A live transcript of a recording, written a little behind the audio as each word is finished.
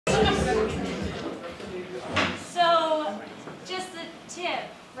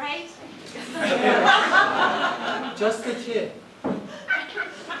Just the tip.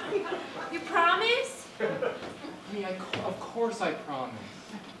 You promise? Honey, of course I promise.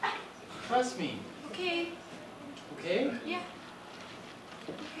 Trust me. Okay. Okay? Yeah.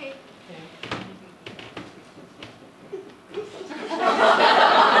 Okay.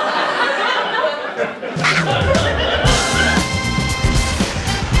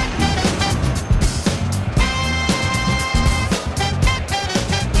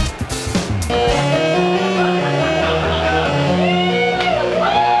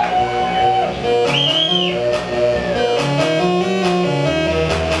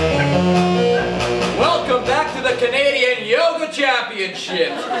 Welcome back to the Canadian Yoga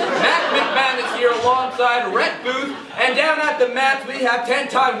Championships. Mac McMahon is here alongside Rhett Booth, and down at the mats we have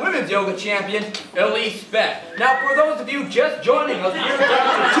 10-time women's yoga champion Elise Beck. Now, for those of you just joining us, we're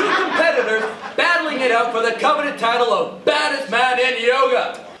down to two competitors battling it out for the coveted title of Baddest Man in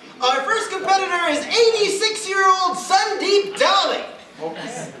Yoga. Our first competitor is 86-year-old Sandeep Dali,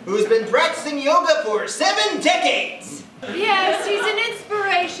 who's been practicing yoga for 7 decades. Yes, he's an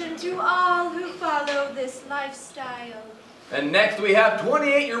inspiration to all who follow this lifestyle. And next we have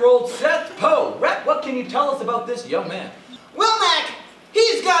 28-year-old Seth Poe. Rhett, what can you tell us about this young man? Well, Mac,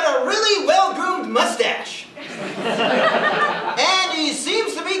 he's got a really well-groomed mustache. And he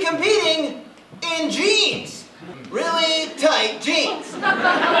seems to be competing in jeans. Really tight jeans.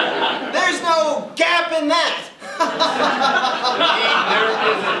 There's no gap in that. Indeed, there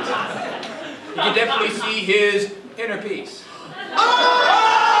isn't. You can definitely see his inner peace.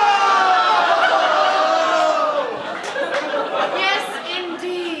 Yes,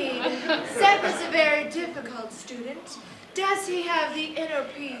 indeed. Seth is a very difficult student. Does he have the inner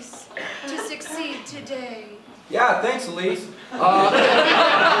peace to succeed today? Yeah, thanks, Elise.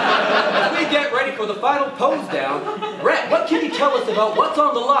 As we get ready for the final pose down, Rhett, what can you tell us about what's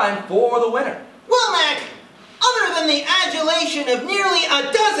on the line for the winner? Well, Mac, other than the adulation of nearly a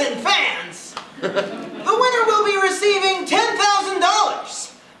dozen fans, the winner will be receiving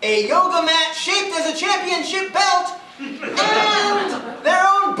 $10,000, a yoga mat shaped as a championship belt, and their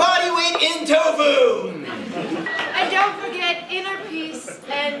own body weight in tofu. And don't forget inner peace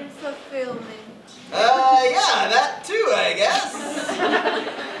and fulfillment. Yeah, that too, I guess.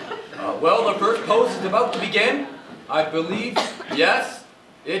 Well, the first pose is about to begin. I believe, yes,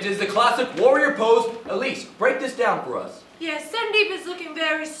 it is the classic warrior pose. Elise, break this down for us. Yes, Sandeep is looking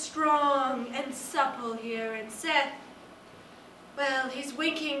very strong and supple here, and Seth, well, he's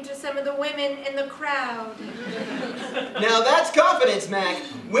winking to some of the women in the crowd. Now that's confidence, Mac.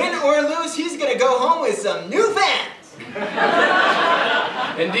 Win or lose, he's gonna go home with some new fans.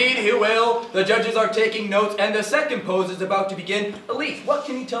 Indeed, he will. The judges are taking notes, and the second pose is about to begin. Elise, what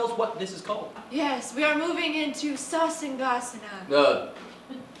can you tell us what this is called? Yes, we are moving into Sasangasana.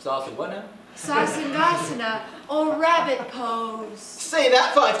 Sauce and what now? Sasangasana, or rabbit pose. Say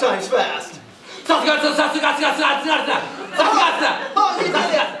that 5 times fast. Sasangasana, Sasangasana, Sasangasana, Sasangasana. Oh, you did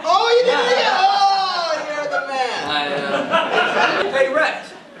it! Oh, you did it again! Oh, you're the man. Hey, Rhett,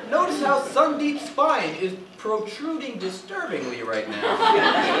 notice how Sandeep's spine is protruding disturbingly right now.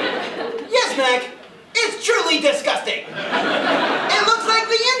 Yes, Mac. It's truly disgusting. It looks like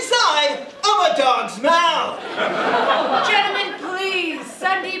the inside of a dog's mouth. Gentlemen, please.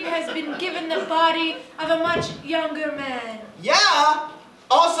 Sandeep has been given the body of a much younger man. Yeah.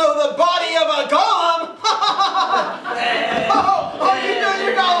 Also the body of a golem. Oh, you know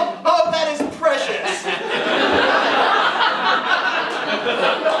your golem. Oh, that is precious.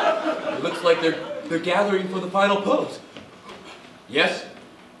 It looks like they're gathering for the final pose. Yes?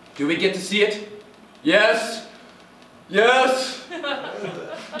 Do we get to see it? Yes? Yes?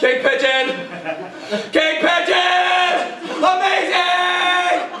 Cake pigeon! Cake pigeon! Amazing!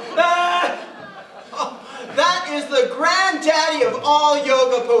 Oh, that is the granddaddy of all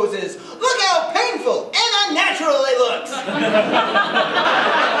yoga poses. Look how painful and unnatural it looks.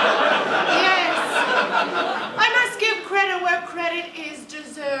 Yes. I must give credit where credit is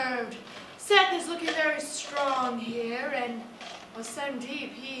deserved. Seth is looking very strong here, and well,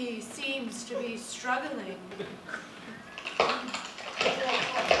 Sandeep, he seems to be struggling.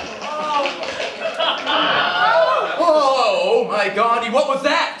 Oh my God, what was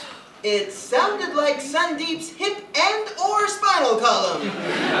that? It sounded like Sandeep's hip and or spinal column.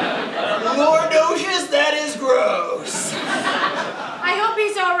 Lordocious, that is gross. I hope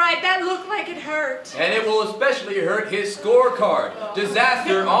he's all right. That looked like it hurt. And it will especially hurt his scorecard.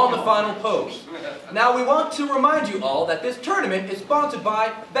 Disaster on the final pose. Now we want to remind you all that this tournament is sponsored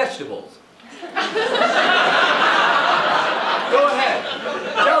by vegetables. Go ahead.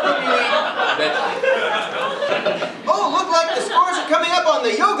 Tell them you eat vegetables. Oh, look like the scores are coming up on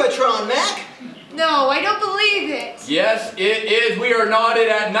the Yogatron, Mac. Yes, it is. We are knotted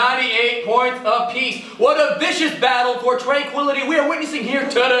at 98 points apiece. What a vicious battle for tranquility we are witnessing here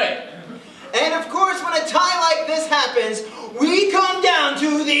today. And of course, when a tie like this happens, we come down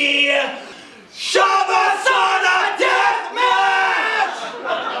to the Shavasana Death Match!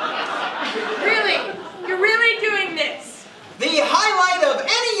 Really? You're really doing this? The highlight of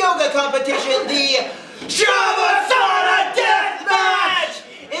any yoga competition, the Shavasana Death Match,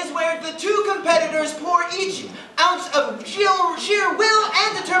 is where the two competitors pour each ounce of sheer will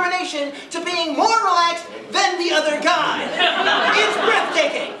and determination to being more relaxed than the other guy. It's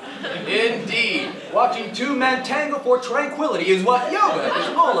breathtaking. Indeed. Watching two men tango for tranquility is what yoga is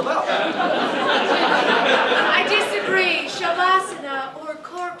all about. I disagree. Shavasana, or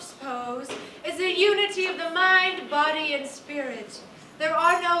corpse pose, is a unity of the mind, body, and spirit. There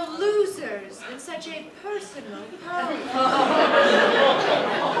are no losers in such a personal pose.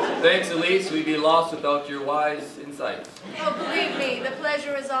 Thanks, Elise. We'd be lost without your wise insights. Oh, believe me, the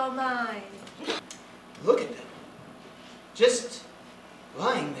pleasure is all mine. Look at them. Just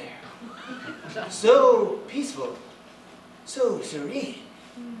lying there. So peaceful. So serene.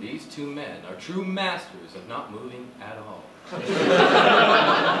 These two men are true masters of not moving at all.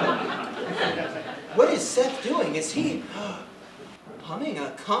 What is Seth doing? Is he humming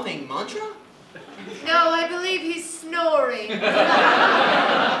a calming mantra? No, I believe he's snoring.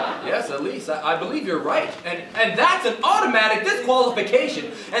 Yes, Elise, I believe you're right. And that's an automatic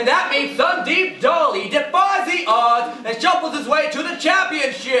disqualification. And that means Sandeep Dolly defies the odds and shuffles his way to the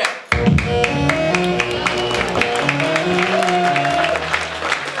championship.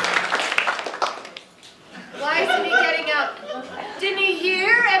 Why isn't he getting up? Didn't he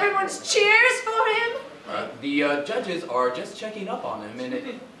hear everyone's cheers for him? The judges are just checking up on him, and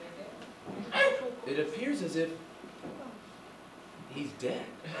it appears as if he's dead.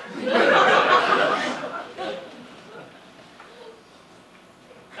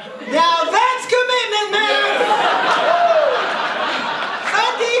 Now that's commitment, man!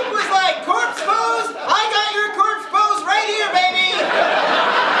 Sandeep was like, corpse pose? I got your corpse pose right here, baby!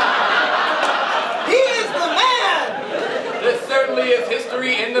 He is the man! This certainly is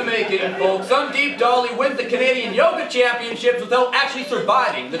history in the making, folks. Sandeep Dolly wins the Canadian Yoga Championships without actually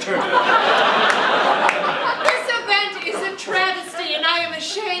surviving the tournament. This event is a travesty, and I am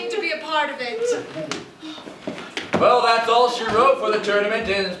ashamed to be a part of it. Well, that's all she wrote for the tournament,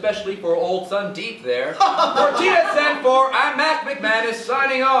 and especially for old Sandeep there. For TSN4, I'm Mac McManus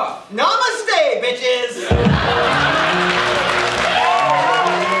signing off. Namaste, bitches!